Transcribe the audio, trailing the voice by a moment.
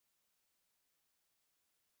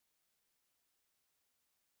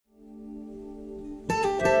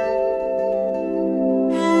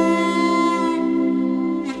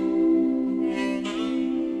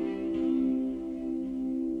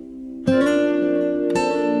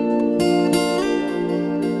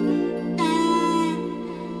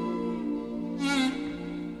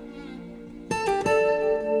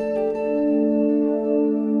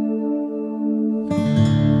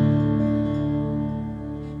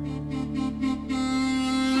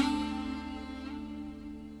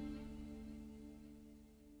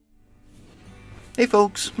Hey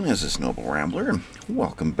folks, this is Noble Rambler, and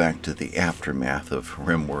welcome back to the aftermath of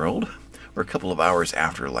RimWorld. We're a couple of hours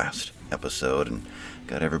after last episode, and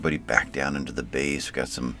got everybody back down into the base. We've got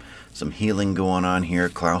some healing going on here.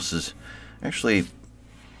 Klaus is actually,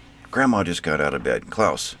 Grandma just got out of bed.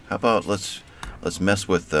 Klaus, how about let's mess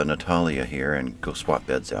with Natalia here and go swap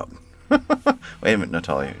beds out. Wait a minute,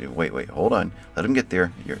 Natalia. Wait, hold on. Let him get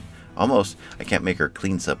there. You're almost. I can't make her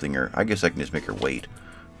clean something, or I guess I can just make her wait.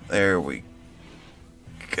 There we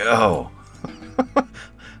go.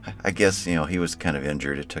 I guess, he was kind of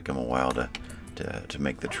injured. It took him a while to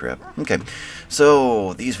make the trip. Okay,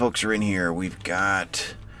 so these folks are in here. We've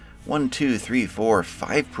got 1, 2, 3, 4,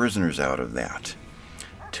 5 prisoners out of that.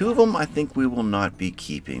 2 of them I think we will not be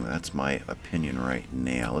keeping. That's my opinion right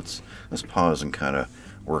now. Let's pause and kind of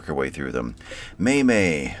work our way through them.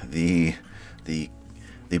 May, the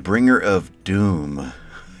bringer of doom,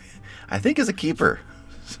 I think is a keeper.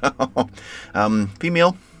 So,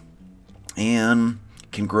 female, and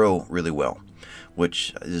can grow really well,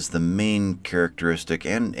 which is the main characteristic,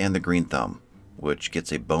 and the green thumb, which gets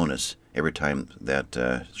a bonus every time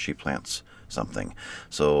that she plants something.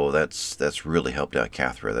 So that's really helped out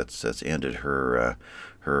Cathra. That's ended her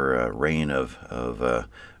reign of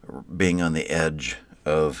being on the edge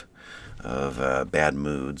of bad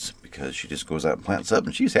moods, because she just goes out and plants up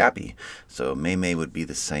and she's happy. So May would be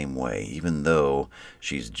the same way, even though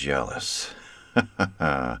she's jealous.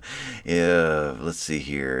 Let's see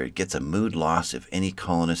here. It gets a mood loss if any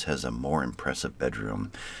colonist has a more impressive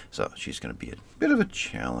bedroom. So she's going to be a bit of a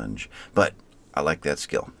challenge, but I like that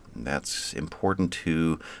skill. That's important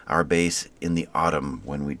to our base in the autumn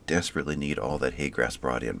when we desperately need all that hay grass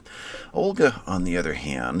brought in. Olga, on the other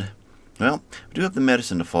hand, well, we do have the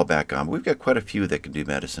medicine to fall back on, but we've got quite a few that can do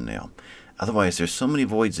medicine now. Otherwise, there's so many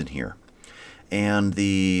voids in here. And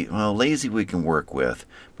the, lazy we can work with,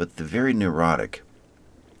 but the very neurotic,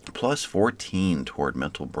 plus 14 toward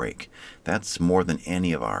mental break. That's more than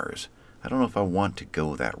any of ours. I don't know if I want to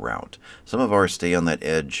go that route. Some of ours stay on that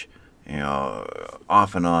edge,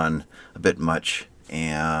 off and on a bit much,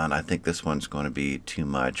 and I think this one's going to be too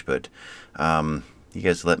much, but you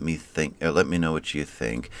guys let me know what you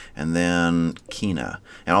think. And then Kina,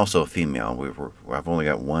 and also a female. I've only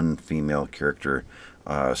got one female character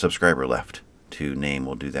subscriber left to name.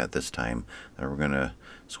 We'll do that this time. We're going to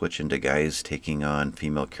switch into guys taking on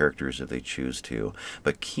female characters if they choose to.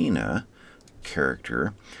 But Kina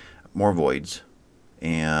character, more voids,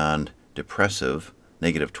 and depressive,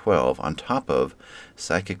 -12, on top of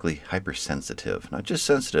psychically hypersensitive. Not just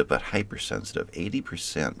sensitive, but hypersensitive,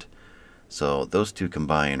 80%. So those two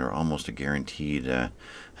combined are almost a guaranteed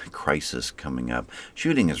crisis coming up.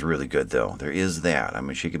 Shooting is really good, though. There is that. I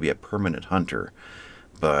mean, she could be a permanent hunter,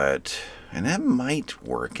 and that might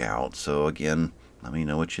work out. So again, let me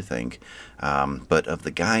know what you think. But of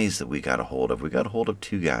the guys that we got a hold of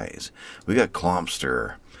 2 guys. We got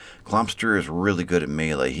Klompster. Klompster is really good at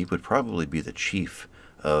melee. He would probably be the chief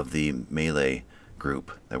of the melee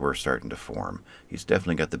group that we're starting to form. He's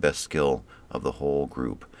definitely got the best skill of the whole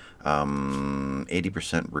group.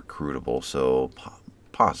 80% recruitable, so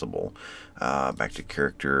possible. Back to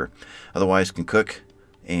character. Otherwise, can cook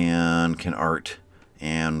and can art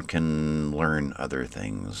and can learn other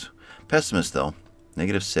things. Pessimist, though,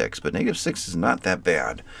 -6, but -6 is not that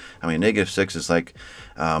bad. I mean, -6 is like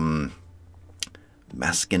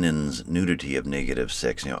Maskinen's nudity of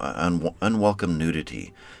 -6, unwelcome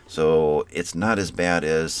nudity. So it's not as bad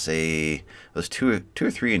as, say, there's two or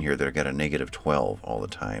three in here that have got a -12 all the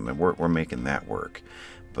time, and we're making that work.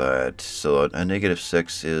 But so a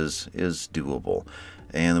 -6 is doable.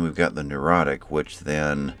 And then we've got the neurotic, which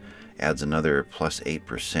then adds another plus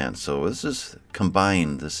 8%. So this is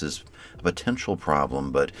combined. This is a potential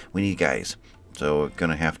problem, but we need guys, so we're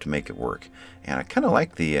gonna have to make it work. And I kind of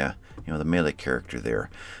like the the melee character there.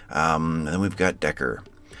 And then we've got Decker.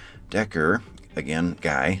 Decker, again,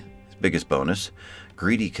 guy, his biggest bonus.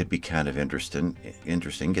 Greedy could be kind of interesting.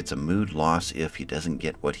 Gets a mood loss if he doesn't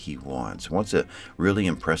get what he wants. Wants a really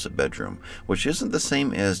impressive bedroom, which isn't the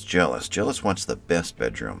same as jealous. Jealous wants the best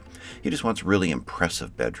bedroom. He just wants really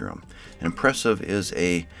impressive bedroom. And impressive is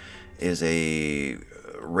a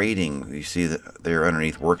rating. You see that there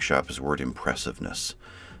underneath workshop is the word impressiveness.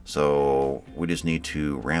 So we just need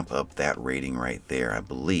to ramp up that rating right there, I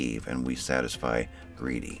believe, and we satisfy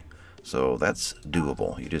greedy. So that's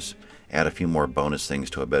doable. You just add a few more bonus things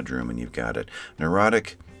to a bedroom and you've got it.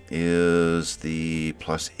 Neurotic is the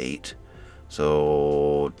plus 8.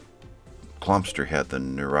 So Klompster had the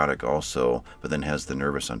neurotic also, but then has the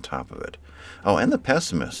nervous on top of it. Oh, and the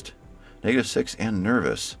pessimist. -6 and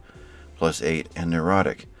nervous, plus 8, and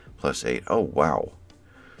neurotic, plus 8. Oh, wow.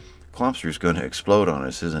 Clomster's going to explode on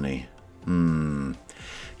us, isn't he?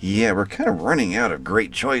 Yeah, we're kind of running out of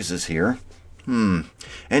great choices here.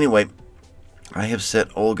 Anyway, I have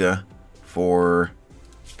set Olga for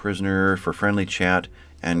prisoner for friendly chat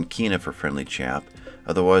and Kina for friendly chat.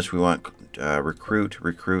 Otherwise, we want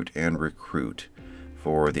recruit, and recruit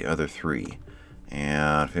for the other three.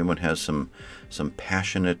 And if anyone has some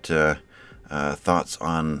passionate thoughts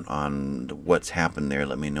on what's happened there,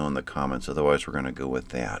 let me know in the comments. Otherwise, we're going to go with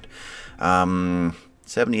that.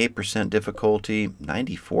 78% difficulty,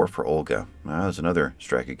 94 for Olga. That was another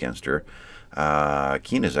strike against her.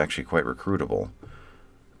 Keen is actually quite recruitable.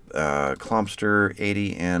 Clomster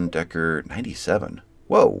 80 and Decker 97.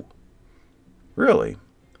 Whoa, really?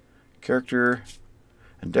 Character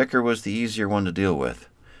and Decker was the easier one to deal with.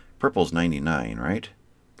 Purple's 99, right?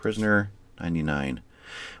 Prisoner 99.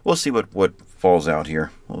 We'll see what falls out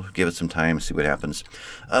here. We'll give it some time, see what happens.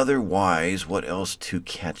 Otherwise, what else to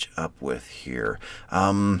catch up with here?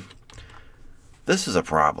 This is a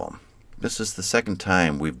problem. This is the second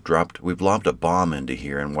time we've lobbed a bomb into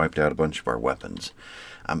here and wiped out a bunch of our weapons.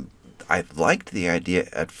 I liked the idea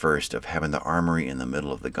at first of having the armory in the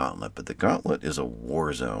middle of the gauntlet, but the gauntlet is a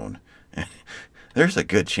war zone. There's a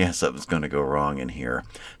good chance something's going to go wrong in here.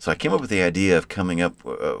 So I came up with the idea of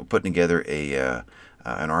putting together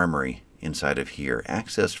an armory inside of here,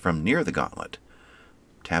 accessed from near the gauntlet.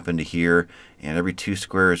 Tap into here, and every 2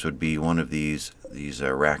 squares would be one of these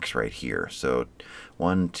racks right here. So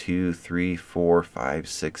 1, 2, 3, 4, 5,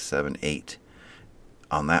 6, 7, 8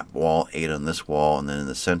 on that wall, 8 on this wall, and then in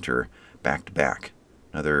the center, back to back,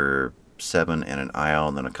 another 7 and an aisle,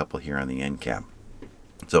 and then a couple here on the end cap.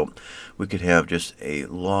 So we could have just a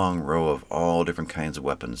long row of all different kinds of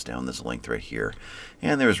weapons down this length right here.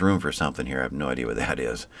 And there's room for something here. I have no idea what that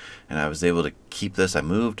is. And I was able to keep this. I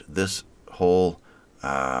moved this whole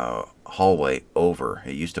hallway over.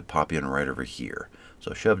 It used to pop in right over here.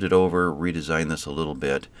 So I shoved it over, redesigned this a little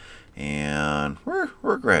bit, and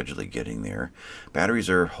we're gradually getting there. Batteries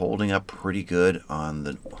are holding up pretty good on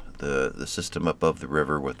the system above the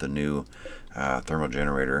river with the new thermal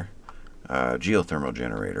generator. Geothermal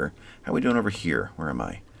generator. How are we doing over here? Where am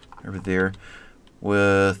I? Over there.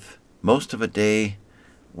 With most of a day,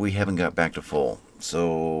 we haven't got back to full.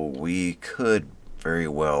 So we could very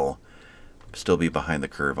well still be behind the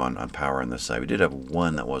curve on power on this side. We did have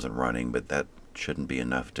one that wasn't running, but that shouldn't be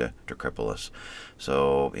enough to cripple us.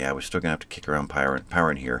 So yeah, we're still going to have to kick around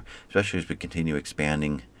power in here, especially as we continue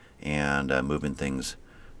expanding and moving things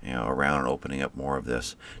around and opening up more of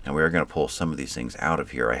this. Now we are going to pull some of these things out of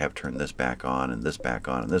here. I have turned this back on and this back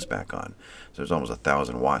on and this back on. So there's almost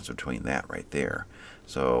 1,000 watts between that right there.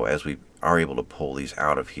 So as we are able to pull these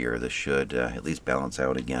out of here, this should at least balance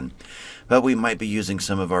out again. But we might be using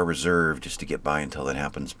some of our reserve just to get by until that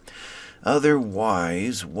happens.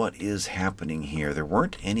 Otherwise, what is happening here? There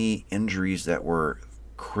weren't any injuries that were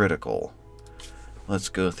critical. Let's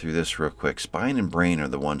go through this real quick. Spine and brain are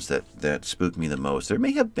the ones that spook me the most. There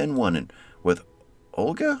may have been one with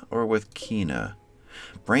Olga or with Kina.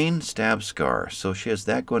 Brain stab scar. So she has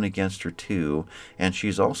that going against her too. And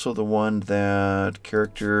she's also the one that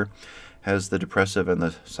character has the depressive and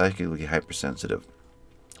the psychically hypersensitive.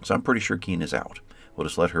 So I'm pretty sure Kina's out. We'll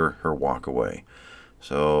just let her walk away.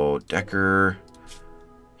 So Decker,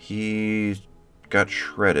 he got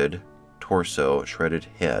shredded torso, shredded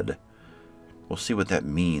head. We'll see what that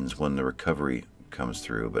means when the recovery comes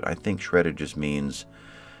through, but I think shredded just means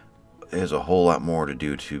there's a whole lot more to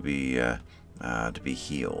do to be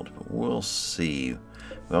healed. But we'll see.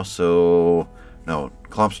 We also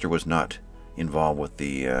Clomster was not involved with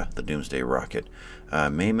the Doomsday rocket.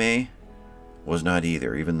 May was not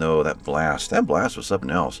either, even though that blast was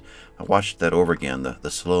something else. I watched that over again,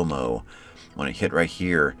 the slow-mo, when it hit right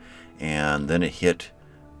here, and then it hit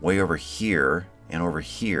way over here and over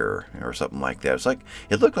here, or something like that.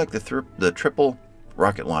 It looked like the triple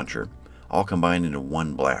rocket launcher all combined into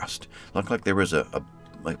one blast. It looked like there was a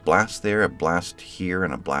blast there, a blast here,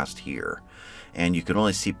 and a blast here. And you can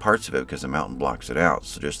only see parts of it because the mountain blocks it out.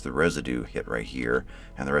 So just the residue hit right here,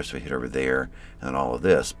 and the rest of it hit over there, and then all of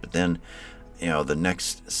this. But then, the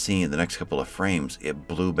next scene, the next couple of frames, it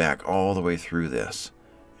blew back all the way through this,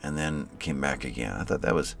 and then came back again. I thought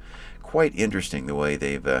that was quite interesting, the way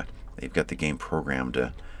they've got the game programmed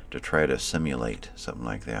to try to simulate something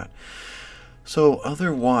like that. So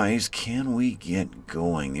otherwise, can we get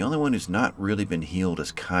going? The only one who's not really been healed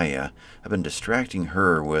is Kaya. I've been distracting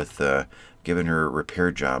her with giving her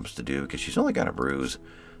repair jobs to do because she's only got a bruise.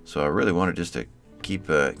 So I really wanted just to keep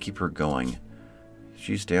her going.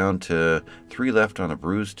 She's down to 3 left on a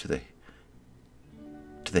bruise to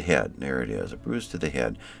to the head. There it is, a bruise to the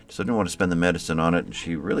head. So I didn't want to spend the medicine on it, and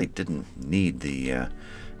she really didn't need the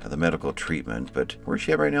medical treatment. But where's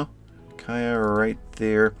she at right now? Kaya right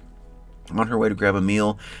there. On her way to grab a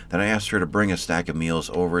meal. Then I asked her to bring a stack of meals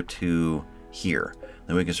over to here.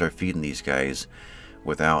 Then we can start feeding these guys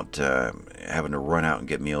without having to run out and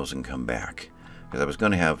get meals and come back. Because I was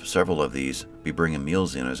going to have several of these be bringing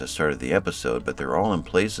meals in as I started the episode, but they're all in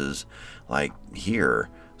places like here.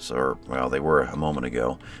 So, well, they were a moment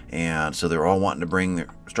ago. And so they're all wanting to bring their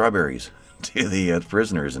strawberries to the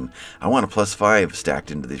prisoners. And I want a +5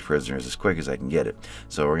 stacked into these prisoners as quick as I can get it.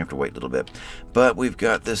 So we're going to have to wait a little bit. But we've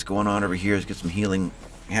got this going on over here. Let's get some healing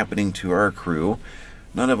happening to our crew.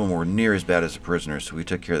 None of them were near as bad as the prisoners, so we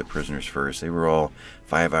took care of the prisoners first. They were all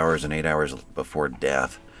 5 hours and 8 hours before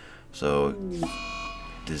death. So,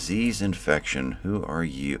 disease infection. Who are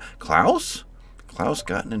you? Klaus? Klaus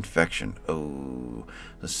got an infection. Oh,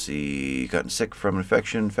 let's see. Gotten sick from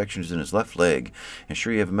infection. Infection is in his left leg.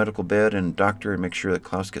 Ensure you have a medical bed and doctor, and make sure that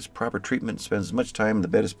Klaus gets proper treatment and spends as much time in the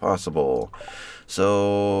bed as possible.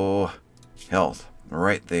 So, health.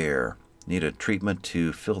 Right there. Need a treatment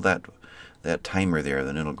to fill that timer there.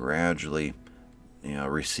 Then it'll gradually,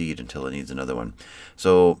 recede until it needs another one.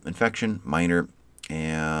 So, infection, minor.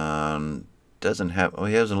 And doesn't have,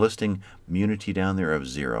 he has a listing immunity down there of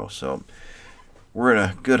 0. So we're in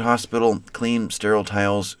a good hospital, clean, sterile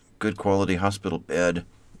tiles, good quality hospital bed.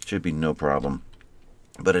 Should be no problem.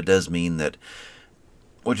 But it does mean that,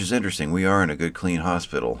 which is interesting, we are in a good, clean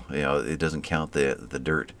hospital. It doesn't count the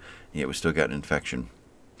dirt. Yet we still got an infection.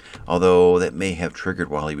 Although that may have triggered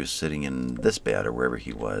while he was sitting in this bed or wherever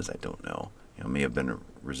he was. I don't know. It may have been a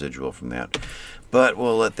residual from that. But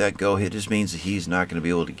we'll let that go. It just means that he's not going to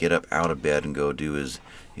be able to get up out of bed and go do his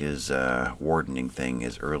wardening thing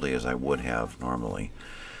as early as I would have normally.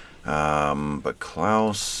 But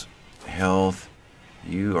Klaus, health,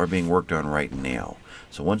 you are being worked on right now.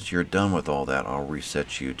 So once you're done with all that, I'll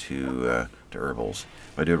reset you to herbals.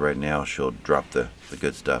 If I do it right now, she'll drop the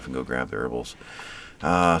good stuff and go grab the herbals.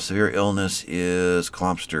 Severe illness is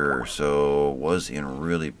Clompster, so was in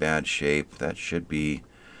really bad shape. That should be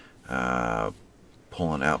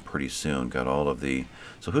pulling out pretty soon. Got all of the...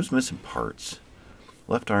 So who's missing parts?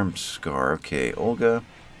 Left arm scar. Okay, Olga.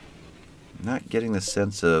 Not getting the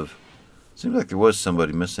sense of... Seems like there was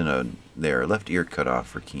somebody missing there. Left ear cut off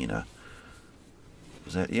for Kina.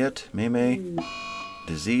 Was that it? Meme?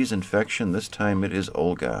 Disease infection. This time it is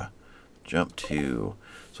Olga. Jump 2.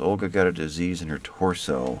 So Olga got a disease in her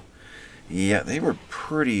torso. Yeah, they were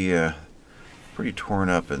pretty torn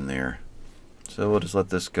up in there. So we'll just let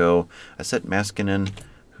this go. I set Maskinen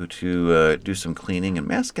who to do some cleaning. And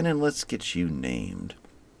Maskinen, let's get you named.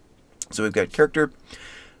 So we've got character.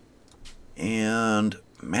 And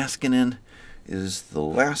Maskinen is the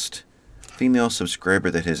last female subscriber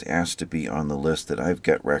that has asked to be on the list that I've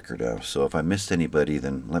got record of. So if I missed anybody,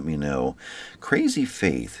 then let me know. Krazy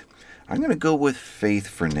Faith. I'm going to go with Faith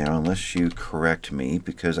for now, unless you correct me,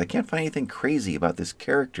 because I can't find anything crazy about this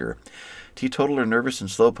character. Teetotaler, nervous, and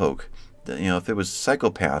slowpoke. If it was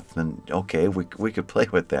psychopath, then okay, we could play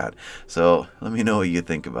with that. So let me know what you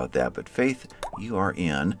think about that. But Faith, you are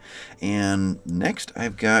in. And next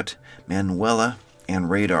I've got Manuela and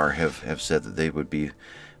Radar have said that they would be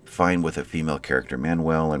fine with a female character.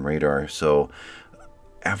 Manuel and Radar. So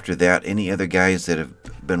after that, any other guys that have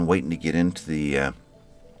been waiting to get into the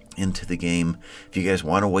game. If you guys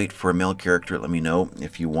want to wait for a male character, let me know.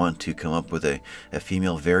 If you want to come up with a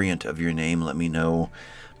female variant of your name, let me know.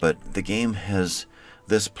 But the game has,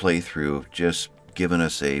 this playthrough, just given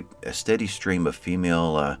us a steady stream of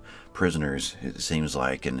female prisoners, it seems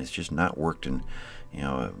like, and it's just not worked in,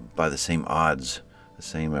 by the same odds, the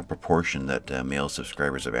same proportion that male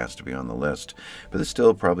subscribers have asked to be on the list. But there's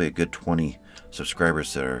still probably a good 20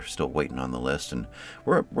 subscribers that are still waiting on the list, and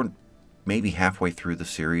we're maybe halfway through the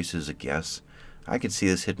series is a guess. I could see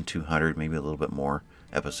this hitting 200, maybe a little bit more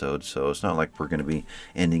episodes, so it's not like we're going to be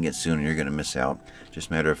ending it soon and you're going to miss out. Just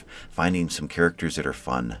a matter of finding some characters that are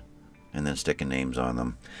fun and then sticking names on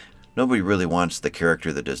them. Nobody really wants the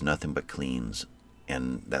character that does nothing but cleans,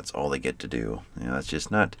 and that's all they get to do. It's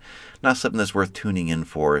just not something that's worth tuning in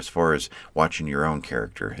for as far as watching your own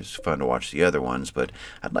character. It's fun to watch the other ones, but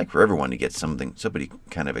I'd like for everyone to get somebody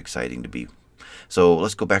kind of exciting to be. So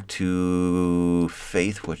let's go back to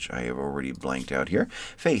Faith, which I have already blanked out here.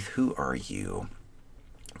 Faith, who are you?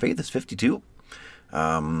 Faith is 52.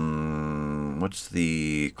 What's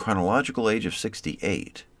the chronological age of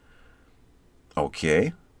 68?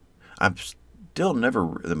 Okay. I'm still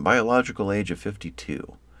never the biological age of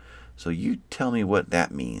 52. So you tell me what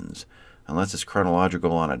that means. Unless it's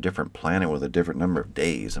chronological on a different planet with a different number of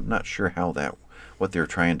days. I'm not sure how that what they're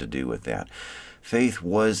trying to do with that. Faith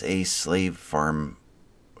was a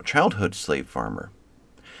childhood slave farmer.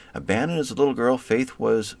 Abandoned as a little girl, Faith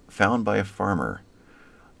was found by a farmer.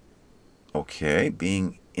 Okay,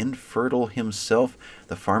 being infertile himself,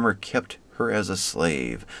 the farmer kept her as a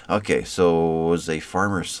slave. Okay, so was a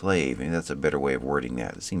farmer slave. Maybe that's a better way of wording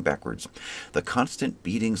that. It seemed backwards. The constant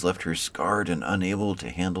beatings left her scarred and unable to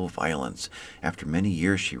handle violence. After many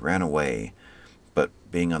years, she ran away. But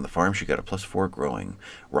being on the farm, she got a +4 growing.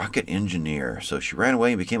 Rocket engineer. So she ran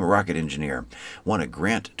away and became a rocket engineer. Won a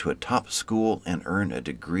grant to a top school and earned a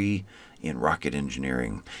degree in rocket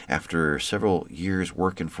engineering. After several years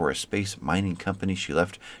working for a space mining company, she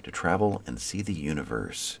left to travel and see the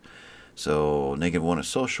universe. So -1 in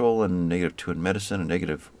social and -2 in medicine and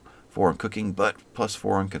 -4 on cooking, but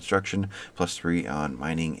 +4 on construction, +3 on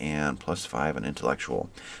mining, and +5 on intellectual.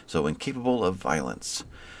 So incapable of violence.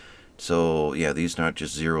 So, yeah, these are not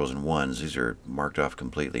just zeros and ones. These are marked off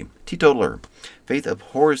completely. Teetotaler. Faith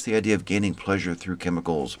abhors the idea of gaining pleasure through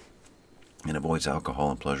chemicals and avoids alcohol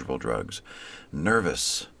and pleasurable drugs.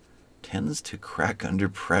 Nervous. Tends to crack under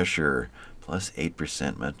pressure.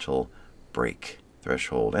 +8% mental break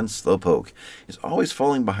threshold. And slowpoke. Is always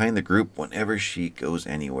falling behind the group whenever she goes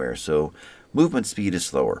anywhere. So, movement speed is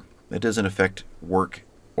slower. It doesn't affect work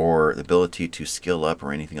or the ability to skill up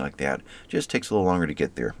or anything like that. Just takes a little longer to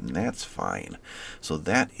get there, and that's fine. So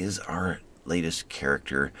that is our latest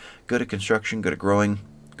character. Good at construction, good at growing,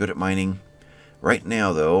 good at mining. Right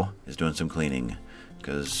now, though, is doing some cleaning,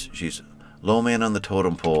 because she's low man on the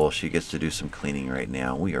totem pole. She gets to do some cleaning right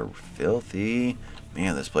now. We are filthy.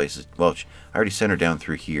 Man, this place is... Well, I already sent her down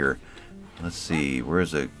through here. Let's see,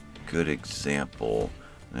 where's a good example?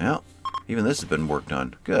 Well, even this has been worked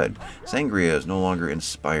on. Good. Sangria is no longer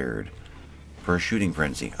inspired for a shooting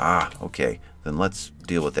frenzy. Ah, okay. Then let's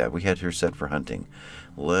deal with that. We had her set for hunting.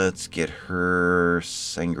 Let's get her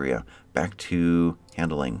Sangria back to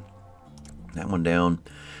handling. That one down.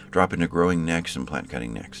 Drop into growing next and plant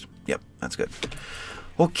cutting next. Yep, that's good.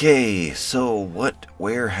 Okay, so what,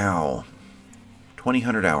 where, how?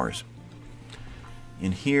 2,000 hours.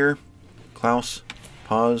 In here, Klaus,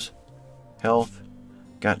 pause, health.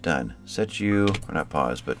 Got done. Set you, or not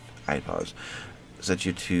pause, but I pause. Set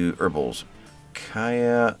you to herbals.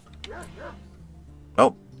 Kaya,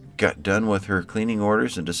 oh, got done with her cleaning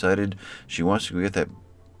orders and decided she wants to get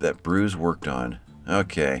that bruise worked on.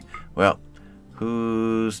 Okay, well,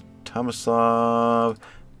 who's Tomislav?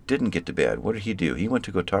 Didn't get to bed. What did he do? He went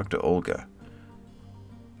to go talk to Olga.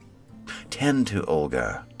 Tend to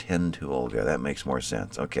Olga. That makes more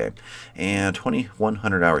sense. Okay. And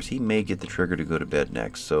 2,100 hours. He may get the trigger to go to bed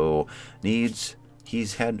next. So he's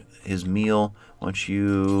had his meal. Why don't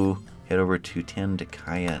you head over to tend to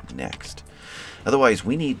Kaya next. Otherwise,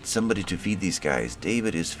 we need somebody to feed these guys.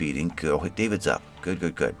 David is feeding. Oh, David's up.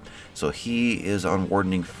 Good. So he is on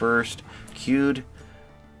wardening first. Queued.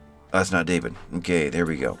 That's not David. Okay, there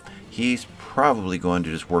we go. He's probably going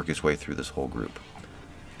to just work his way through this whole group.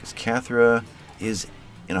 Because Cathra is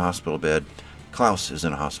in a hospital bed. Klaus is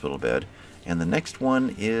in a hospital bed. And the next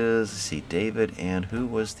one is, let's see, David, and who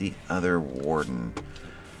was the other warden?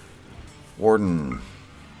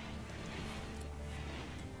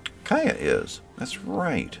 Kaya is. That's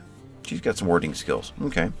right. She's got some warding skills.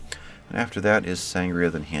 Okay. And after that is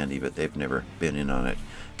Sangria then Handy, but they've never been in on it.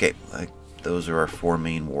 Okay, those are our 4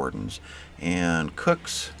 main wardens. And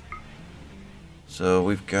cooks. So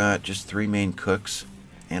we've got just 3 main cooks.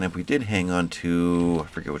 And if we did hang on to, I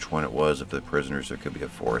forget which one it was, of the prisoners, there could be a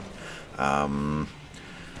 4th.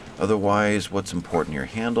 Otherwise, what's important here?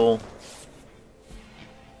 Handle.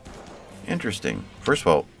 Interesting. First of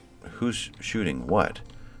all, who's shooting what?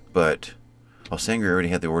 But, well, Sangria already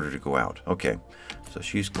had the order to go out. Okay. So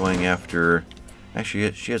she's going after...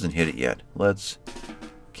 Actually, she hasn't hit it yet. Let's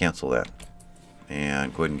cancel that.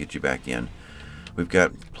 And go ahead and get you back in. We've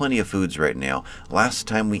got plenty of foods right now. Last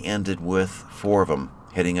time we ended with 4 of them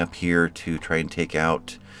heading up here to try and take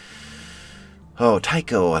out... Oh,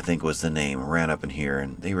 Tycho, I think was the name, ran up in here.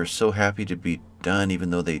 And they were so happy to be done, even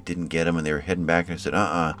though they didn't get them. And they were heading back. And I said,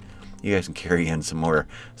 you guys can carry in some more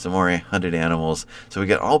hunted animals. So we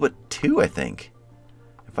got all but 2, I think.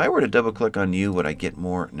 If I were to double click on you, would I get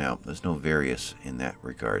more? No, there's no various in that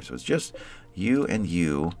regard. So it's just you and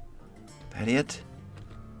you. That it?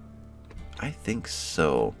 I think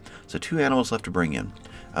so. So 2 animals left to bring in.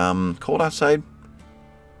 Cold outside,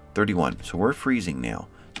 31. So we're freezing now.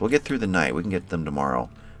 So we'll get through the night. We can get them tomorrow.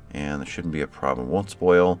 And there shouldn't be a problem. Won't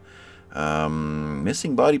spoil.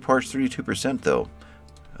 Missing body parts, 32% though.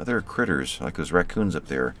 Other critters, like those raccoons up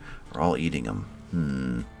there, are all eating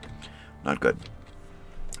them. Not good.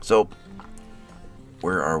 So,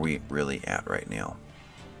 where are we really at right now?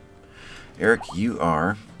 Eric, you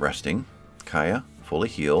are resting. Kaya, fully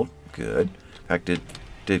healed. Good. In fact,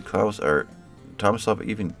 did Klaus or Tomislav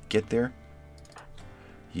even get there?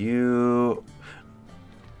 You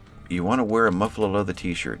want to wear a muffler leather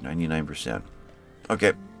t-shirt, 99%.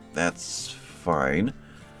 Okay, that's fine.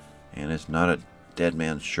 And it's not a dead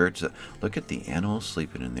man's shirt. So look at the animals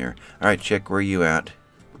sleeping in there. All right, Chick, where are you at?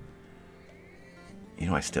 You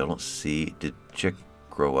know, I still don't see. Did Chick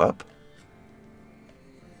grow up?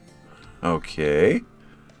 Okay.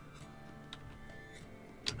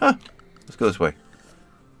 Huh. Let's go this way.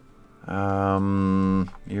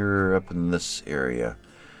 You're up in this area.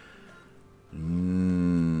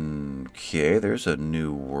 Okay, there's a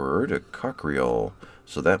new word, a cockriel.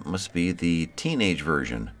 So that must be the teenage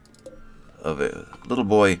version of a little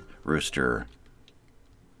boy rooster.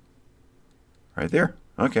 Right there.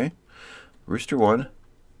 Okay. Rooster 1.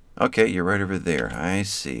 Okay, you're right over there. I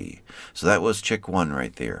see. So that was Chick 1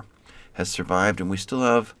 right there. Has survived, and we still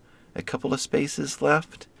have a couple of spaces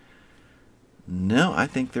left. No, I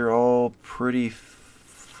think they're all pretty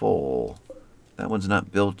full. That one's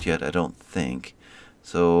not built yet, I don't think.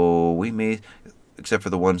 So we may, except for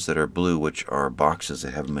the ones that are blue, which are boxes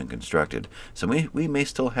that haven't been constructed. So we may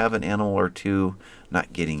still have an animal or two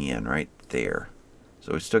not getting in right there.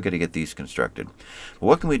 So we still got to get these constructed. But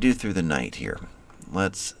what can we do through the night here?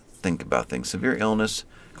 Let's think about things. Severe illness.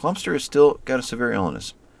 Clumpster has still got a severe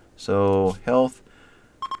illness. So health.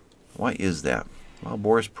 Why is that? Well,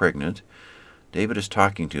 Boar's pregnant. David is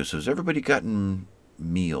talking to. So has everybody gotten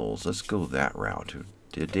meals? Let's go that route.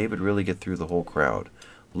 Did David really get through the whole crowd?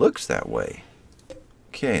 Looks that way.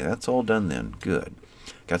 Okay, that's all done then. Good.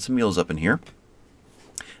 Got some meals up in here.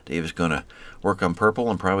 David's going to work on purple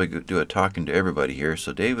and probably do a talking to everybody here.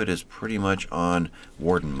 So David is pretty much on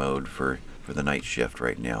warden mode for the night shift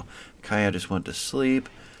right now. Kaya just went to sleep.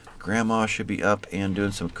 Grandma should be up and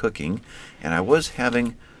doing some cooking. And I was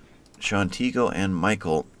having Shantigo and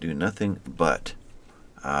Michael do nothing but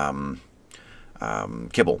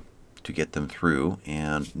kibble to get them through,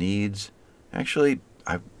 and needs, actually,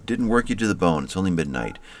 I didn't work you to the bone. It's only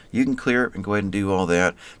midnight. You can clear and go ahead and do all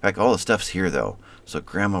that. In fact, all the stuff's here though. So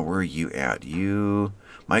Grandma, where are you at? You,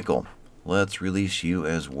 Michael, let's release you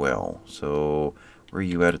as well. So where are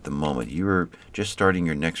you at the moment? You were just starting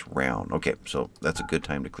your next round. Okay, so that's a good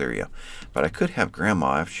time to clear you. But I could have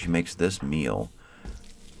Grandma, after she makes this meal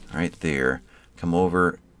right there, come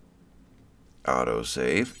over,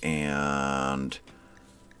 autosave, and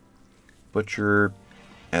butcher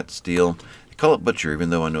at steel. I call it butcher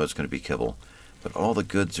even though I know it's going to be kibble. But all the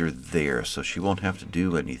goods are there, so she won't have to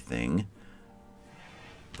do anything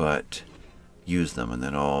but use them, and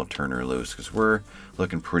then I'll turn her loose because we're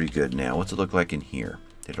looking pretty good now. What's it look like in here?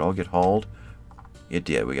 Did it all get hauled? It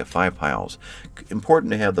did. We got 5 piles.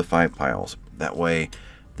 Important to have the 5 piles. That way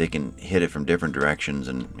they can hit it from different directions,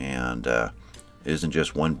 and it isn't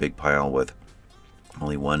just one big pile with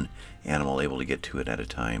only one animal able to get to it at a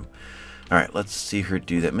time. All right, let's see her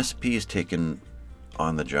do that. Miss P is taking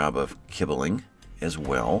on the job of kibbling as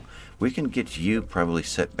well. We can get you probably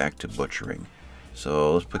set back to butchering.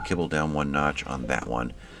 So let's put kibble down 1 notch on that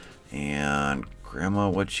one. And Grandma,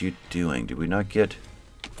 what you doing? Did we not get...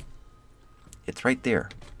 It's right there.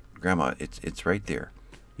 Grandma, it's right there.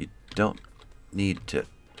 You don't need to...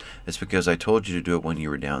 It's because I told you to do it when you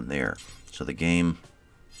were down there. So the game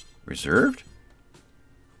reserved?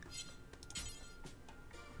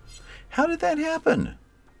 How did that happen?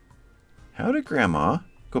 How did Grandma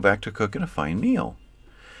go back to cooking a fine meal?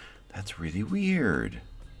 That's really weird.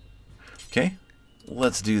 Okay,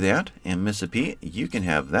 let's do that. And Miss P, you can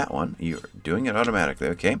have that one. You're doing it automatically,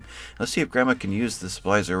 okay? Let's see if Grandma can use the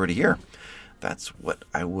supplies already here. That's what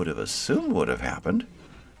I would have assumed would have happened,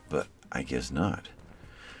 but I guess not.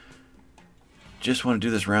 Just want to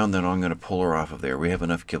do this round, then I'm going to pull her off of there. We have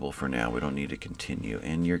enough kibble for now. We don't need to continue.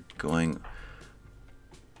 And you're going...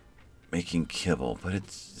 making kibble, but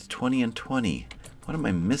it's 20 and 20. What am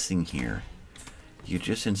I missing here? You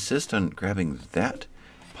just insist on grabbing that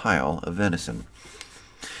pile of venison.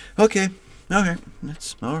 Okay,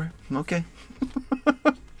 it's all right. Okay.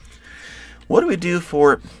 What do we do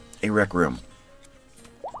for a rec room?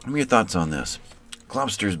 What are your thoughts on this?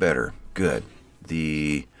 Lobster's better. Good.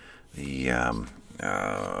 The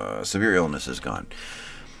severe illness is gone.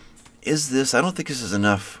 Is this? I don't think this is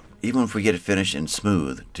enough. Even if we get it finished and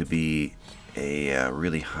smooth, to be a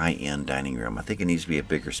really high-end dining room. I think it needs to be a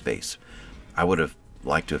bigger space. I would have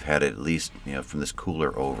liked to have had it at least, from this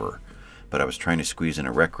cooler over. But I was trying to squeeze in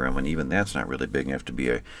a rec room, and even that's not really big enough to be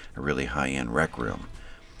a really high-end rec room.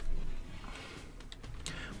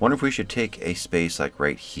 Wonder if we should take a space like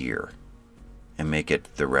right here and make it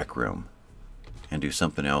the rec room and do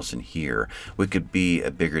something else in here. We could be a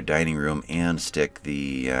bigger dining room and stick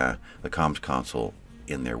the comms console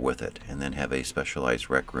in there with it, and then have a specialized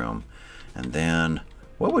rec room. And then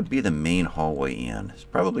what would be the main hallway in? It's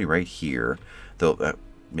probably right here, though.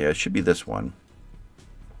 Yeah, it should be this one.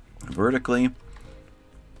 Vertically,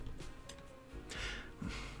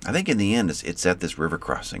 I think in the end it's at this river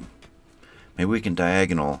crossing. Maybe we can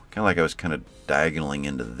diagonal, kind of like I was kind of diagonaling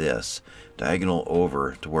into this, diagonal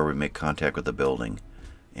over to where we make contact with the building,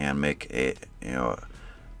 and make a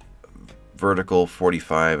vertical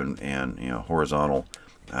 45 and horizontal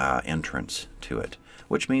entrance to it,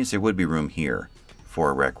 which means there would be room here for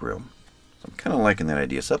a rec room. So I'm kind of liking that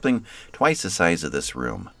idea. Something twice the size of this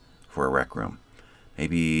room for a rec room.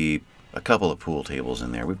 Maybe a couple of pool tables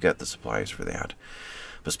in there. We've got the supplies for that.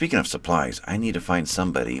 But speaking of supplies, I need to find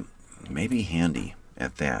somebody maybe handy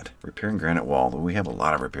at that. Repairing granite wall. We have a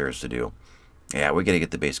lot of repairs to do. Yeah, we got to get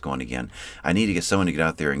the base going again. I need to get someone to get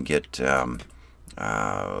out there and get the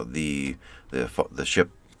ship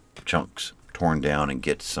chunks torn down and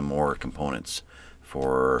get some more components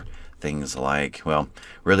for things like, well,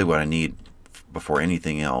 really what I need before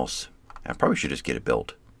anything else, I probably should just get it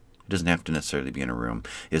built. It doesn't have to necessarily be in a room,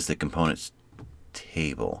 is the components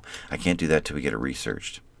table. I can't do that till we get it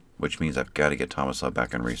researched, which means I've got to get Tomislav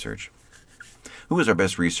back on research. Who is our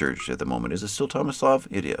best researcher at the moment? Is it still Tomislav?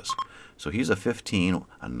 It is. So he's a 15.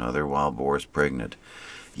 Another wild boar is pregnant.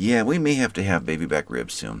 Yeah, we may have to have baby back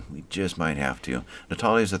ribs soon. We just might have to.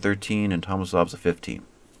 Natalia's a 13 and Tomislav's a 15.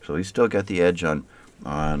 So he's still got the edge on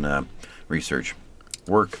research.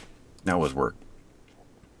 Work. That was work.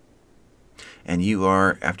 And you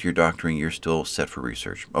are, after your doctoring, you're still set for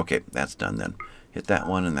research. Okay, that's done then. Hit that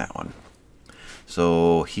one and that one.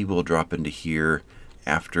 So he will drop into here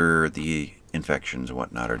after the infections and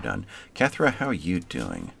whatnot are done. Kethra, how are you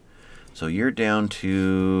doing? So you're down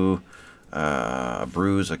to a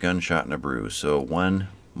bruise, a gunshot, and a bruise. So 1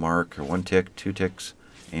 mark, or 1 tick, 2 ticks,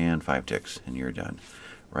 and 5 ticks, and you're done.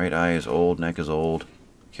 Right eye is old, neck is old.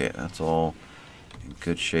 Okay, that's all in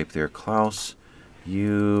good shape there. Klaus,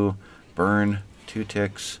 you burn, 2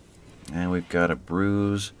 ticks, and we've got a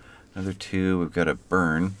bruise, another 2. We've got a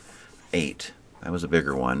burn, 8. That was a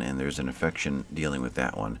bigger one, and there's an infection dealing with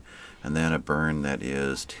that one. And then a burn that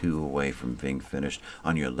is 2 away from being finished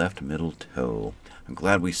on your left middle toe. I'm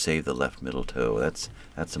glad we saved the left middle toe.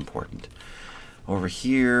 That's important. Over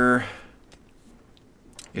here,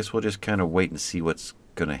 I guess we'll just kind of wait and see what's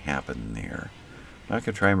going to happen there. I'm not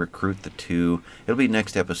going to try and recruit the 2. It'll be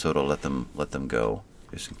next episode. I'll let them go,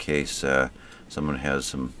 just in case someone has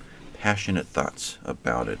some passionate thoughts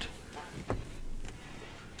about it.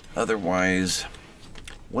 Otherwise,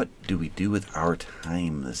 what do we do with our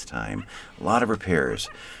time this time? A lot of repairs.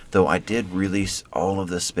 Though I did release all of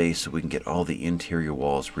this space so we can get all the interior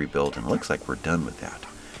walls rebuilt, and it looks like we're done with that.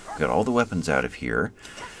 We've got all the weapons out of here.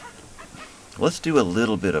 Let's do a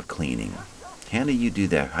little bit of cleaning. Hannah, you do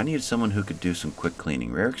that. I need someone who could do some quick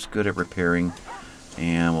cleaning. Rerik's good at repairing,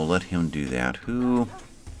 and we'll let him do that. Who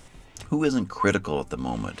isn't critical at the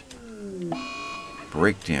moment?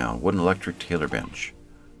 Breakdown. Wooden electric tailor bench.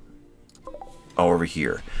 Oh, over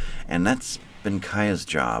here. And that's been Kaya's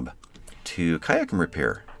job. Kaya can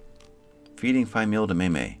repair. Feeding 5 meal to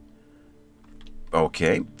Meme.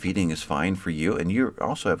 Okay, feeding is fine for you, and you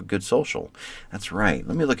also have a good social. That's right.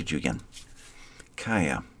 Let me look at you again.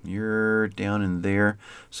 Kaya, you're down in there.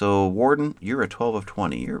 So, Warden, you're a 12 of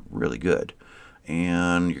 20. You're really good.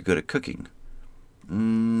 And you're good at cooking.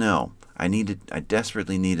 No, I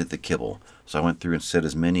desperately needed the kibble, so I went through and set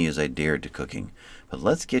as many as I dared to cooking. But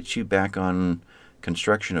let's get you back on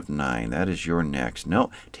construction of 9. That is your next.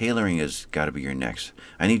 No, tailoring has got to be your next.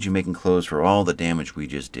 I need you making clothes for all the damage we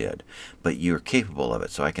just did. But you're capable of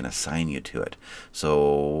it, so I can assign you to it. So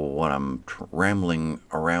what I'm rambling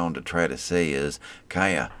around to try to say is,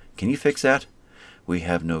 Kaya, can you fix that? We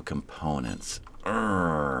have no components.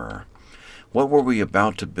 Urgh. What were we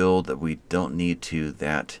about to build that we don't need to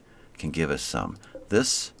that can give us some?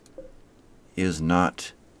 This is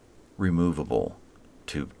not removable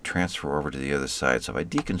to transfer over to the other side. So if I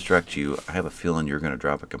deconstruct you, I have a feeling you're going to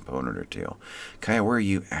drop a component or two. Kaya, where are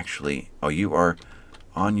you actually? Oh, you are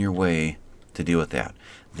on your way to deal with that.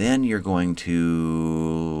 Then you're going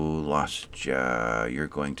to you're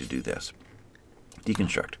going to do this.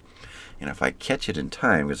 Deconstruct. And if I catch it in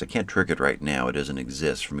time, because I can't trigger it right now, it doesn't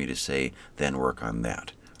exist for me to say, then work on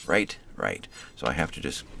that. Right? Right. So I have to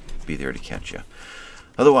just be there to catch you.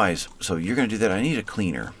 Otherwise, so you're going to do that. I need a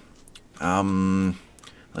cleaner.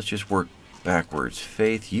 Let's just work backwards.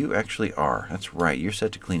 Faith, you actually are. That's right. You're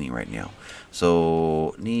set to cleaning right now.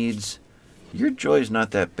 So needs Your joy's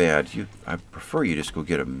not that bad. I prefer you just go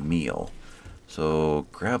get a meal. So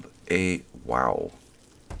grab a... Wow.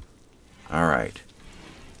 Alright.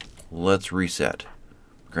 Let's reset.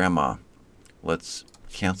 Grandma. Let's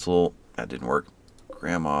cancel. That didn't work.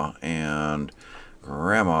 Grandma and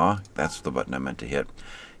Grandma. That's the button I meant to hit.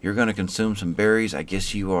 You're going to consume some berries. I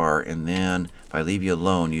guess you are. And then if I leave you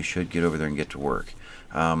alone, you should get over there and get to work.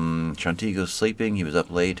 Shantigo's sleeping. He was up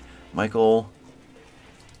late. Michael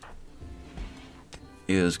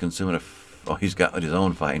is consuming a... Oh, he's got his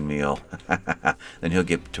own fine meal. Then he'll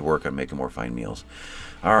get to work on making more fine meals.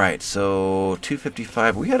 All right, so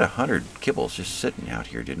 255. We had 100 kibbles just sitting out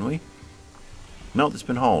here, didn't we? No, it's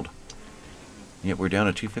been hauled. Yep, we're down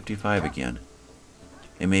to 255 again.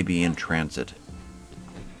 It may be in transit.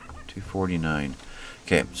 249.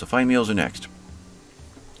 Okay, so fine meals are next.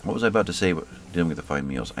 What was I about to say dealing with the fine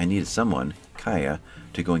meals? I needed someone, Kaya,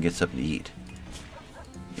 to go and get something to eat.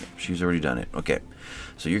 Yeah, she's already done it. Okay,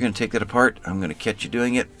 so you're going to take that apart. I'm going to catch you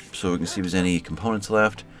doing it so we can see if there's any components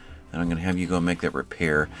left. And I'm going to have you go and make that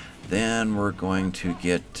repair. Then we're going to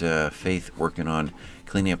get Faith working on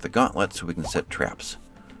cleaning up the gauntlet so we can set traps.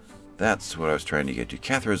 That's what I was trying to get to.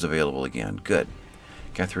 Catherine's available again. Good.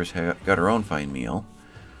 Catherine's got her own fine meal.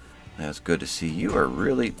 That's good to see. You are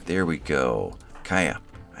really... There we go. Kaya,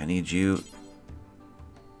 I need you...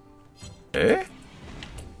 Eh?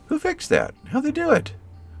 Who fixed that? How'd they do it?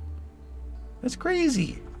 That's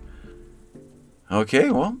crazy. Okay,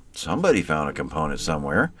 well, somebody found a component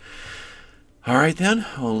somewhere. Alright then,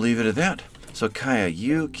 we'll leave it at that. So Kaya,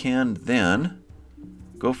 you can then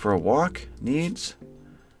go for a walk. Needs?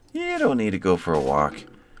 You don't need to go for a walk.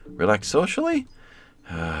 Relax socially?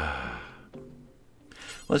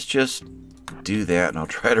 Let's just do that, and I'll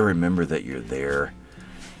try to remember that you're there.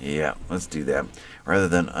 Yeah, let's do that. Rather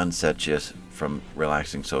than unset you from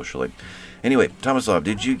relaxing socially. Anyway, Tomislav,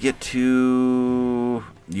 did you get to...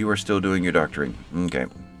 You are still doing your doctoring. Okay.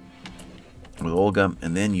 With Olga,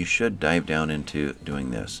 and then you should dive down into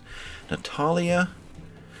doing this. Natalia,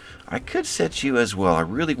 I could set you as well. I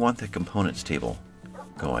really want the components table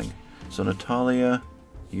going. So Natalia,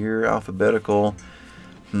 you're alphabetical.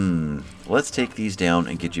 Let's take these down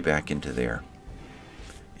and get you back into there.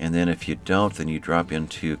 And then if you don't, then you drop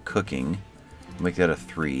into cooking. Make that a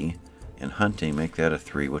 3. And hunting, make that a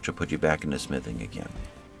 3, which will put you back into smithing again.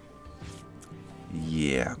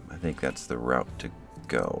 Yeah, I think that's the route to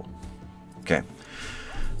go. Okay.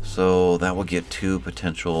 So that will get 2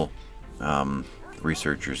 potential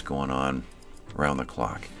researchers going on around the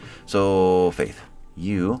clock. So, Faith,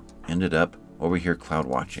 you ended up over here cloud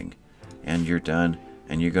watching. And you're done.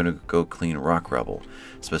 And you're going to go clean rock rubble.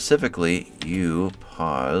 Specifically, you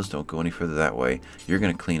pause. Don't go any further that way. You're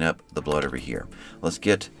going to clean up the blood over here. Let's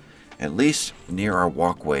get at least near our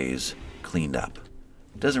walkways cleaned up.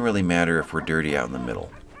 It doesn't really matter if we're dirty out in the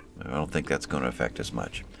middle. I don't think that's going to affect us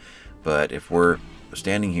much. But if we're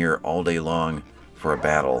standing here all day long for a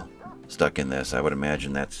battle stuck in this, I would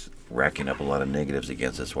imagine that's racking up a lot of negatives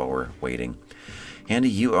against us while we're waiting. Andy,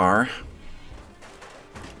 you are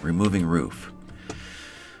removing roof.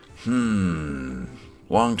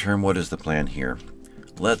 Long term, what is the plan here?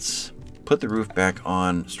 Let's put the roof back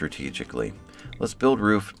on strategically. Let's build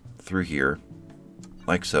roof through here,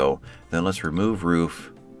 like so. Then let's remove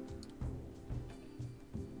roof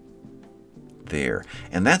there.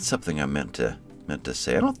 And that's something I meant to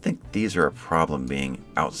say. I don't think these are a problem being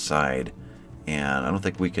outside, and I don't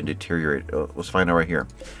think we can deteriorate. Let's find out right here.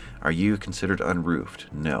 Are you considered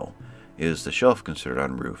unroofed? No. Is the shelf considered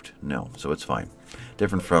unroofed? No. So it's fine.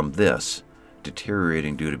 Different from this,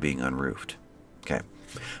 deteriorating due to being unroofed. Okay.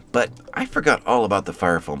 But I forgot all about the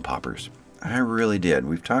fire foam poppers. I really did.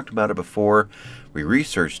 We've talked about it before. We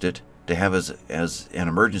researched it to have as an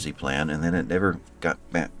emergency plan, and then it never got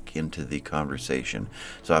back into the conversation.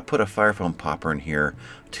 So I put a fire foam popper in here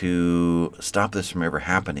to stop this from ever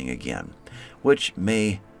happening again, which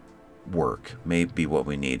may work, may be what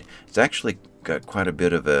we need. It's actually got quite a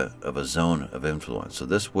bit of a zone of influence. So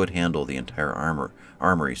this would handle the entire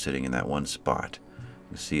armory sitting in that one spot.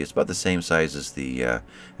 You see, it's about the same size as the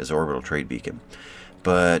orbital trade beacon.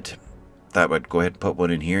 But thought I'd go ahead and put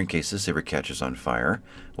one in here in case this ever catches on fire.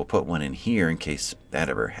 We'll put one in here in case that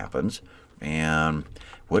ever happens. And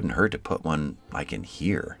wouldn't hurt to put one like in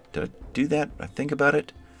here. Did I do that? I think about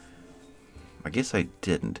it. I guess I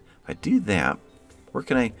didn't. If I do that, where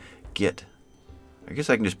can I get? I guess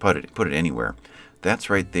I can just put it anywhere. That's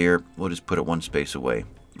right there. We'll just put it one space away,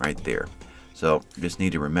 right there. So just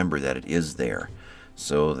need to remember that it is there,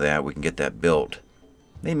 so that we can get that built.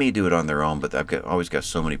 They may do it on their own, but I've always got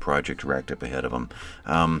so many projects racked up ahead of them.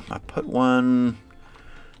 I put one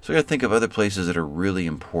So I got to think of other places that are really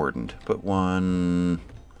important. Put one...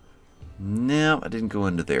 No, I didn't go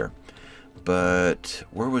into there. But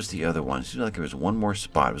where was the other one? It seems like there was one more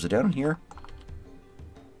spot. Was it down here?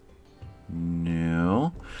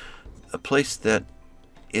 No. A place that,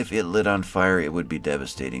 if it lit on fire, it would be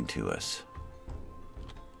devastating to us.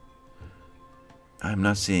 I'm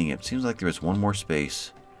not seeing it. Seems like there was one more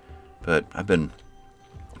space. But I've been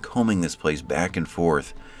combing this place back and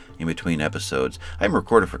forth in between episodes. I haven't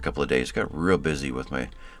recorded for a couple of days. Got real busy with my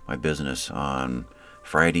business on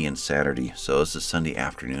Friday and Saturday. So this is Sunday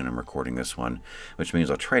afternoon I'm recording this one, which means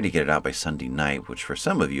I'll try to get it out by Sunday night, which for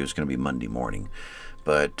some of you is going to be Monday morning.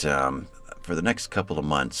 But for the next couple of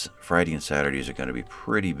months, Friday and Saturdays are going to be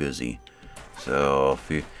pretty busy. So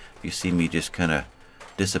if you see me just kind of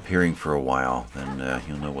disappearing for a while, then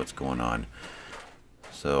you'll know what's going on.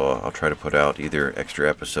 So I'll try to put out either extra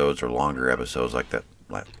episodes or longer episodes. Like that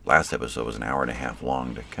last episode was an hour and a half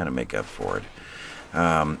long to kind of make up for it.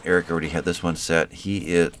 Eric already had this one set.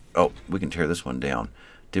 He is... Oh, we can tear this one down.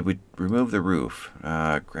 Did we remove the roof?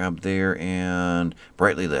 Grab there and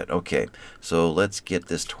brightly lit. Okay, so let's get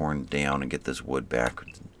this torn down and get this wood back.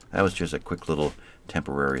 That was just a quick little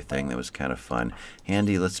temporary thing that was kind of fun.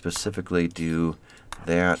 Handy, let's specifically do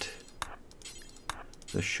that.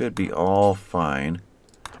 This should be all fine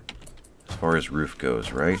as far as roof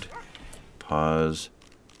goes, right? Pause.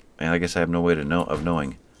 And I guess I have no way to know of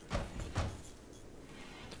knowing.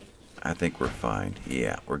 I think we're fine.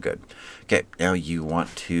 Yeah, we're good. Okay, now you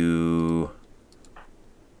want to...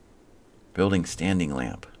 Building standing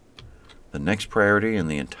lamp. The next priority in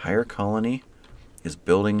the entire colony is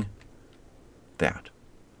building that.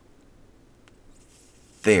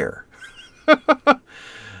 There.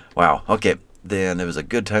 Wow, okay. Then it was a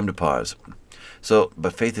good time to pause. So,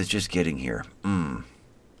 but Faith is just getting here.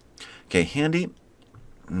 Okay, Handy.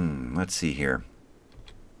 Let's see here.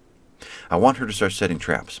 I want her to start setting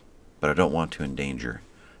traps, but I don't want to endanger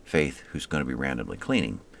Faith, who's going to be randomly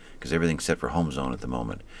cleaning, because everything's set for home zone at the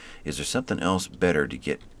moment. Is there something else better to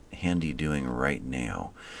get Handy doing right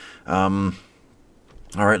now? All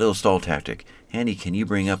right, little stall tactic. Handy, can you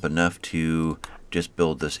bring up enough to just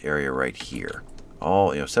build this area right here?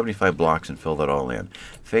 All, 75 blocks and fill that all in.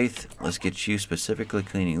 Faith, let's get you specifically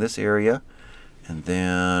cleaning this area, and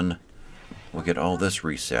then we'll get all this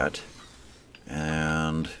reset,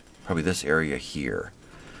 and probably this area here.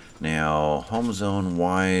 Now, home zone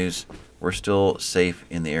wise, we're still safe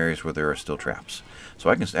in the areas where there are still traps.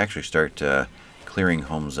 So I can actually start clearing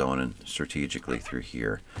home zone and strategically through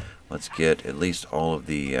here. Let's get at least all of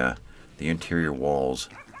the interior walls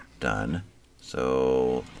done.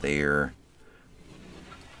 So there.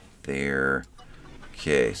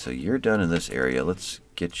 Okay, so you're done in this area. Let's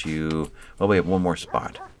get you... Well, we have one more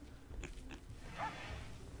spot.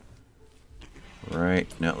 Right.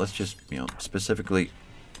 Now, let's just, specifically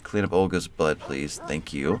clean up Olga's blood, please.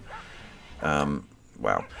 Thank you.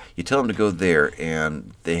 Wow. You tell them to go there,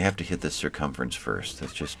 and they have to hit the circumference first.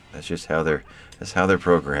 That's just how they're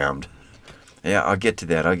programmed. Yeah, I'll get to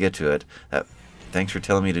that. I'll get to it. Thanks for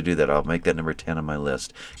telling me to do that. I'll make that number 10 on my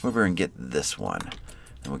list. Come over and get this one.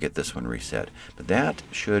 And we'll get this one reset. But that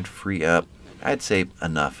should free up, I'd say,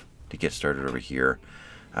 enough to get started over here.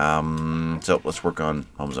 So let's work on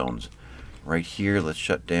home zones. Right here, let's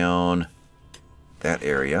shut down that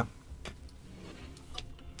area.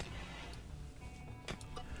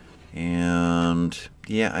 And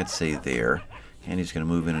yeah, I'd say there. And he's going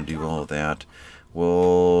to move in and do all of that.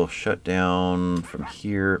 We'll shut down from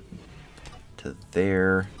here to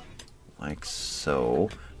there, like so.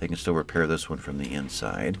 They can still repair this one from the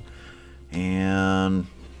inside. And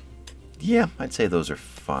yeah, I'd say those are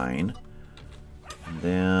fine. And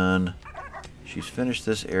then she's finished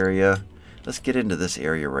this area. Let's get into this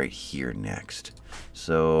area right here next.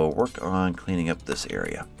 So work on cleaning up this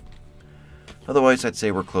area. Otherwise, I'd say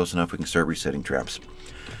we're close enough. We can start resetting traps.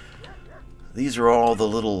 These are all the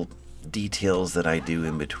little details that I do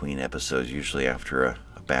in between episodes, usually after a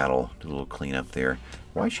battle. Do a little cleanup there.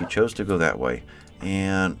 Why she chose to go that way.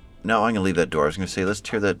 And no, I'm going to leave that door. I was going to say, let's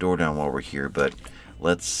tear that door down while we're here, but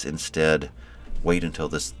let's instead wait until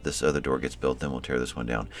this other door gets built, then we'll tear this one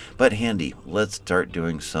down. But Handy, let's start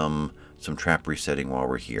doing some trap resetting while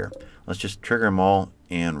we're here. Let's just trigger them all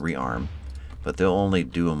and rearm. But they'll only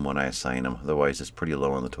do them when I assign them. Otherwise, it's pretty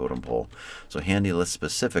low on the totem pole. So Handy, let's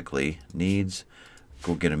specifically needs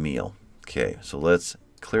go get a meal. Okay, so let's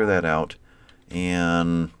clear that out.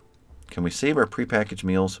 And can we save our prepackaged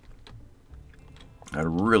meals? I'd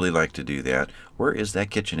really like to do that. Where is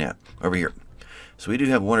that kitchen at? Over here. So we do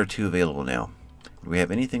have one or two available now. Do we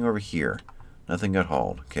have anything over here? Nothing got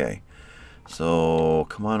hauled. Okay. So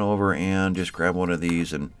come on over and just grab one of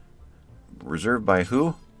these. And reserved by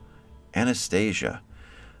who? Anastasia.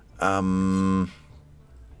 So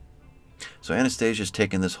Anastasia's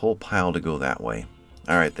taking this whole pile to go that way.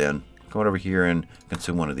 Alright then. Go on over here and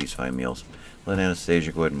consume one of these fine meals. Let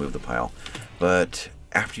Anastasia go ahead and move the pile. But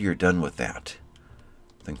after you're done with that,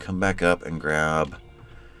 then come back up and grab,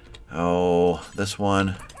 this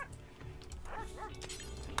one.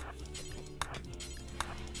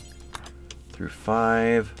 Through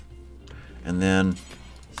 5. And then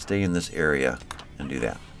stay in this area and do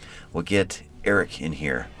that. We'll get Eric in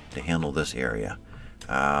here to handle this area.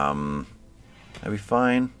 That'd be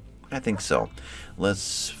fine. I think so.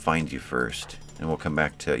 Let's find you first, and we'll come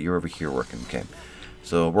back to you're over here working. Okay,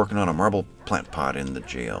 so working on a marble plant pot in the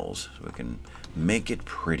jails, so we can make it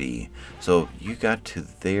pretty. So you got to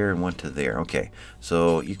there and went to there. Okay,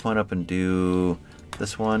 so you come on up and do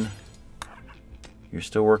this one. You're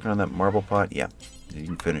still working on that marble pot? Yeah, you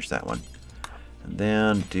can finish that one. And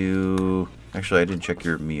then do... Actually, I didn't check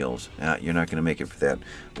your meals. You're not going to make it for that.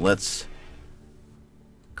 Let's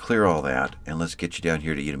clear all that, and let's get you down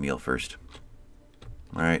here to eat a meal first.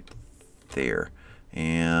 Alright, there.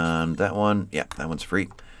 And that one, yeah, that one's free.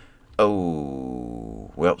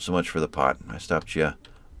 Oh, well, so much for the pot. I stopped you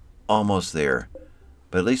almost there.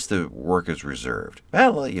 But at least the work is reserved.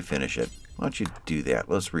 I'll let you finish it. Why don't you do that?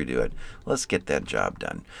 Let's redo it. Let's get that job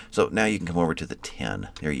done. So now you can come over to the 10.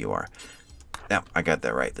 There you are. Now, I got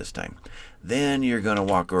that right this time. Then you're going to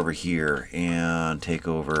walk over here and take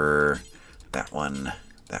over that one,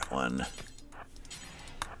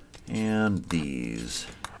 and these.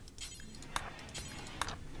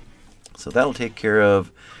 So that'll take care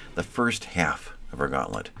of the first half of our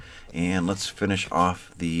gauntlet. And let's finish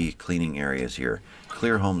off the cleaning areas here.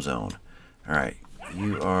 Clear home zone. Alright,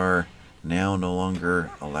 you are now no longer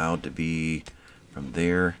allowed to be from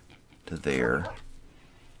there to there.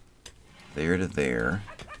 There to there.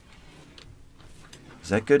 Is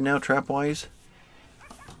that good now, trap-wise?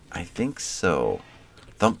 I think so.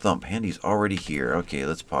 Thump thump. Handy's already here. Okay,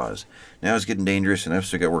 let's pause. Now it's getting dangerous and I've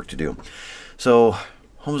still got work to do. So,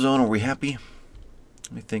 home zone, are we happy?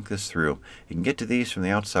 Let me think this through. You can get to these from the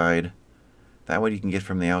outside. That way you can get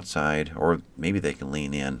from the outside, or maybe they can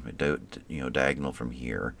lean in, diagonal from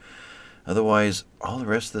here. Otherwise, all the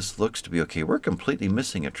rest of this looks to be okay. We're completely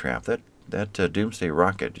missing a trap. That Doomsday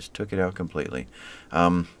rocket just took it out completely.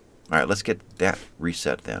 Alright, let's get that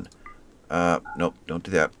reset then. Nope, don't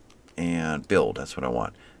do that. And build, that's what I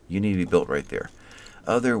want. You need to be built right there.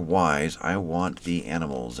 Otherwise, I want the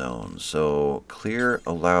animal zone. So, clear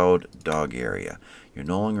allowed dog area. You're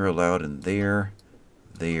no longer allowed in there,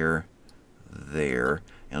 there, there.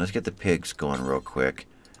 And let's get the pigs going real quick.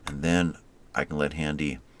 And then I can let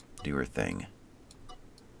Handy do her thing.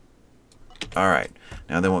 Alright,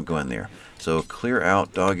 now they won't go in there. So, clear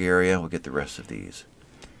out dog area. We'll get the rest of these.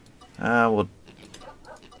 Well,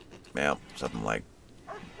 something like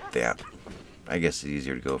that. I guess it's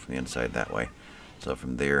easier to go from the inside that way. So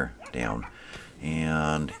from there down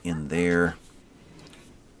and in there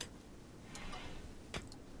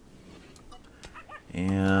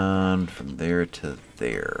and from there to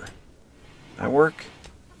there. That work?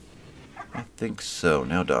 I think so.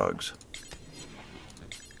 Now dogs.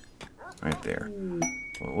 Right there.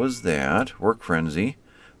 What was that? Work frenzy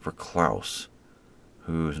for Klaus,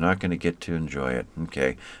 who's not going to get to enjoy it.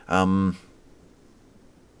 Okay.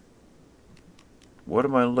 What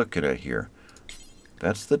am I looking at here?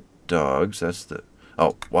 That's the dogs. That's the...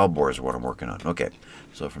 Oh, wild boars are what I'm working on. Okay.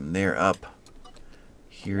 So from there up,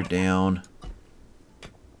 here down,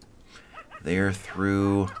 there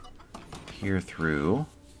through, here through.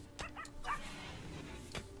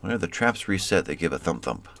 Whenever the traps reset, they give a thump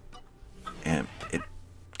thump. And it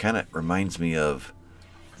kind of reminds me of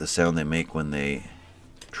the sound they make when they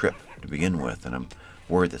trip to begin with. And I'm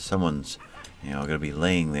worried that someone's, going to be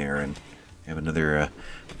laying there and have another,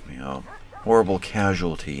 horrible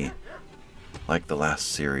casualty like the last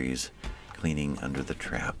series, cleaning under the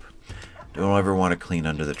trap. Don't ever want to clean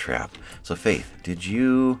under the trap. So Faith, did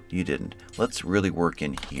you? You didn't. Let's really work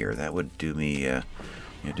in here. That would do me,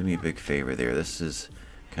 do me a big favor there. This is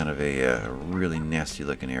kind of a really nasty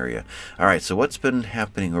looking area. All right. So what's been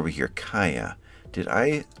happening over here, Kaya? Did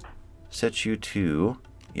I set you to?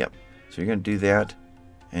 Yep. So you're going to do that,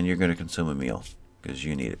 and you're going to consume a meal because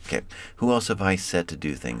you need it. Okay. Who else have I set to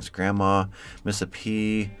do things? Grandma, Miss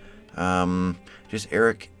P. Just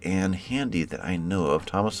Eric and Handy that I know of.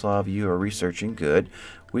 Tomislav, you are researching. Good.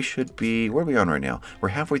 We should be... Where are we on right now? We're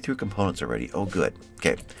halfway through components already. Oh, good.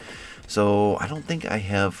 Okay. So, I don't think I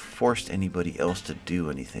have forced anybody else to do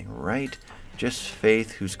anything, right? just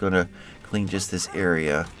Faith, who's going to clean just this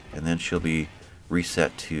area, and then she'll be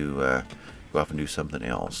reset to go off and do something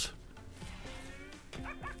else.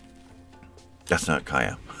 That's not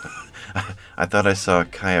Kaya. I thought I saw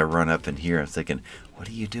Kaya run up in here. I was thinking, what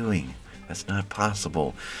are you doing? That's not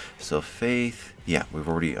possible. So Faith, yeah, we've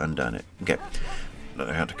already undone it. Okay,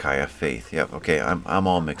 I have to Kaya, Faith. Yep, okay, I'm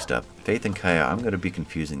all mixed up. Faith and Kaya, I'm going to be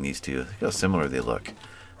confusing these two. Look how similar they look.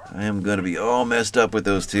 I am going to be all messed up with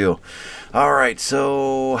those two. All right,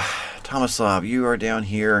 so Tomislav, you are down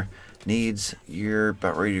here. Needs, you're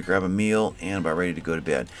about ready to grab a meal and about ready to go to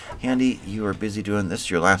bed. Handy, you are busy doing this.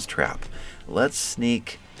 Is your last trap. Let's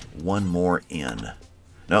sneak one more in.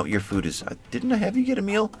 No, your food is... didn't I have you get a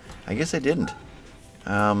meal? I guess I didn't.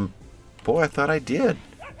 Boy, I thought I did.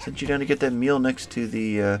 Sent you down to get that meal next to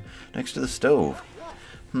the stove.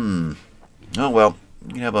 Oh, well,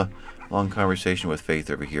 you can have a long conversation with Faith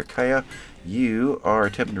over here. Kaya, you are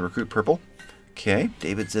attempting to recruit Purple. Okay,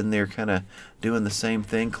 David's in there kind of doing the same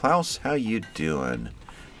thing. Klaus, how you doing?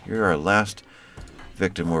 You're our last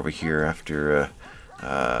victim over here after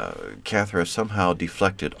Cathra somehow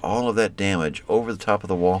deflected all of that damage over the top of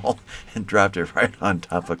the wall and dropped it right on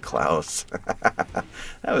top of Klaus.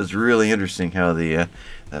 That was really interesting how the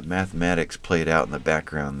that mathematics played out in the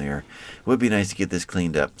background there. Would be nice to get this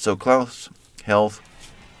cleaned up. So Klaus, health,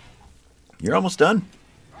 you're almost done.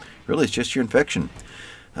 Really, it's just your infection.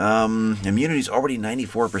 Immunity's already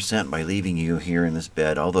 94% by leaving you here in this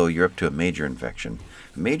bed, although you're up to a major infection.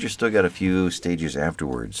 Major still got a few stages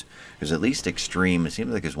afterwards. There's at least extreme. It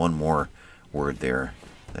seems like there's one more word there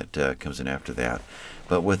that comes in after that.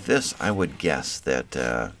 But with this, I would guess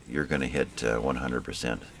that you're going to hit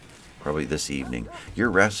 100% probably this evening. Your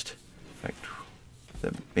rest, in fact,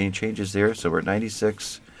 the main changes there. So we're at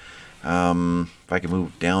 96. If I can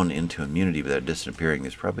move down into immunity without disappearing,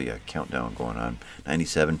 there's probably a countdown going on.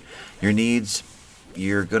 97. Your needs,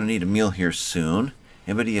 you're going to need a meal here soon.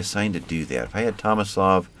 Anybody assigned to do that? If I had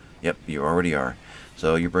Tomislav, yep, you already are.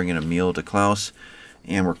 So you're bringing a meal to Klaus,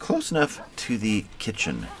 and we're close enough to the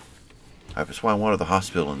kitchen. That's why I wanted the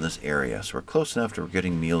hospital in this area. So we're close enough to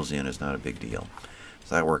getting meals in is not a big deal.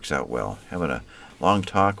 So that works out well. Having a long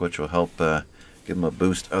talk, which will help give him a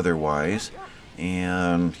boost otherwise.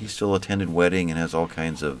 And he still attended wedding and has all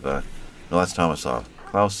kinds of... no, that's Tomislav.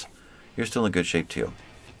 Klaus, you're still in good shape too.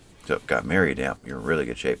 So, got married, yeah. You're in really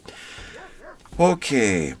good shape.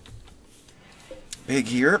 Okay. Pig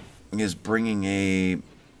here is bringing a...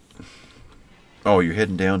 Oh, you're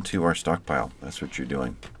heading down to our stockpile. That's what you're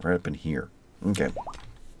doing. Right up in here. Okay.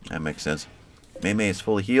 That makes sense. May is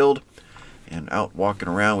fully healed and out walking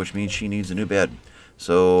around, which means she needs a new bed.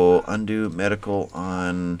 So, undo medical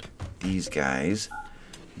on these guys.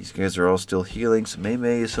 These guys are all still healing. So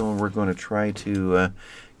May is someone we're going to try to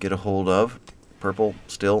get a hold of. Purple,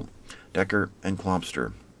 still. Decker, and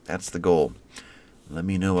Clopster. That's the goal. Let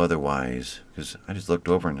me know otherwise, because I just looked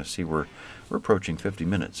over and I see we're approaching 50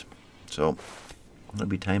 minutes. So, it'll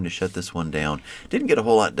be time to shut this one down. Didn't get a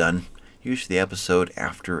whole lot done. Usually the episode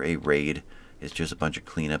after a raid is just a bunch of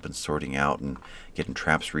cleanup and sorting out and getting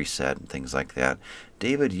traps reset and things like that.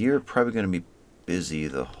 David, you're probably going to be busy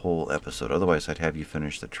the whole episode. Otherwise, I'd have you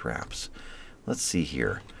finish the traps. Let's see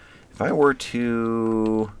here. If I were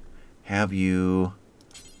to have you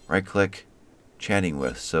right-click chatting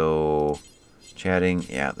with, so chatting,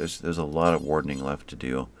 yeah, there's a lot of wardening left to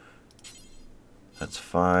do. That's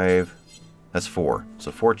 5. That's 4.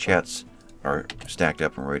 So 4 chats are stacked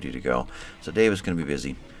up and ready to go. So Dave is going to be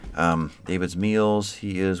busy. David's meals,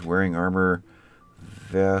 he is wearing armor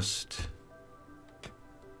vest.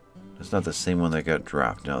 It's not the same one that got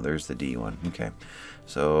dropped. No, there's the D one. Okay.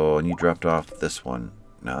 So, and you dropped off this one.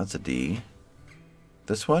 No, that's a D.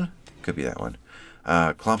 This one? Could be that one.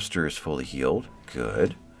 Clopster is fully healed.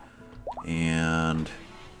 Good. And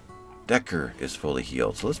Decker is fully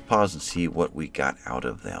healed. So let's pause and see what we got out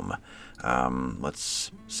of them.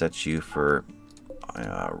 Let's set you for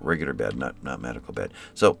regular bed, not medical bed.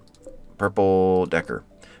 So, Purple, Decker,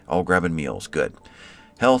 all grabbing meals. Good.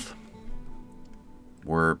 Health,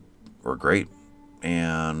 we're great.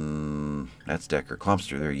 And that's Decker.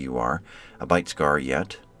 Clopster, there you are. A bite scar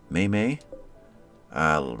yet. May.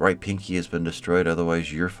 Right pinky has been destroyed,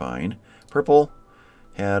 otherwise you're fine. Purple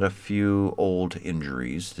had a few old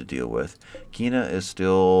injuries to deal with. Kina is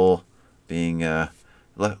still being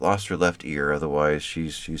lost her left ear, otherwise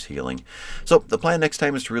she's healing. So the plan next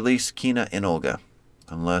time is to release Kina and Olga,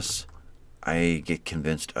 unless I get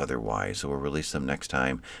convinced otherwise. So we'll release them next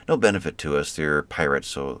time. No benefit to us. They're pirates,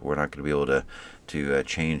 so we're not going to be able to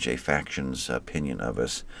change a faction's opinion of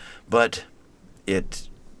us. But it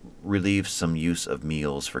relieves some use of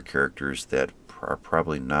meals for characters that are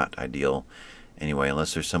probably not ideal anyway,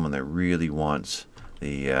 unless there's someone that really wants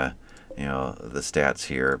the the stats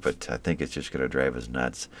here. But I think it's just going to drive us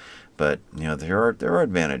nuts. But there are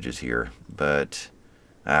advantages here, but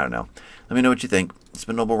I don't know. Let me know what you think. It's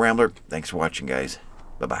been Noble Rambler. Thanks for watching, guys.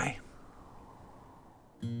 Bye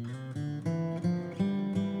bye.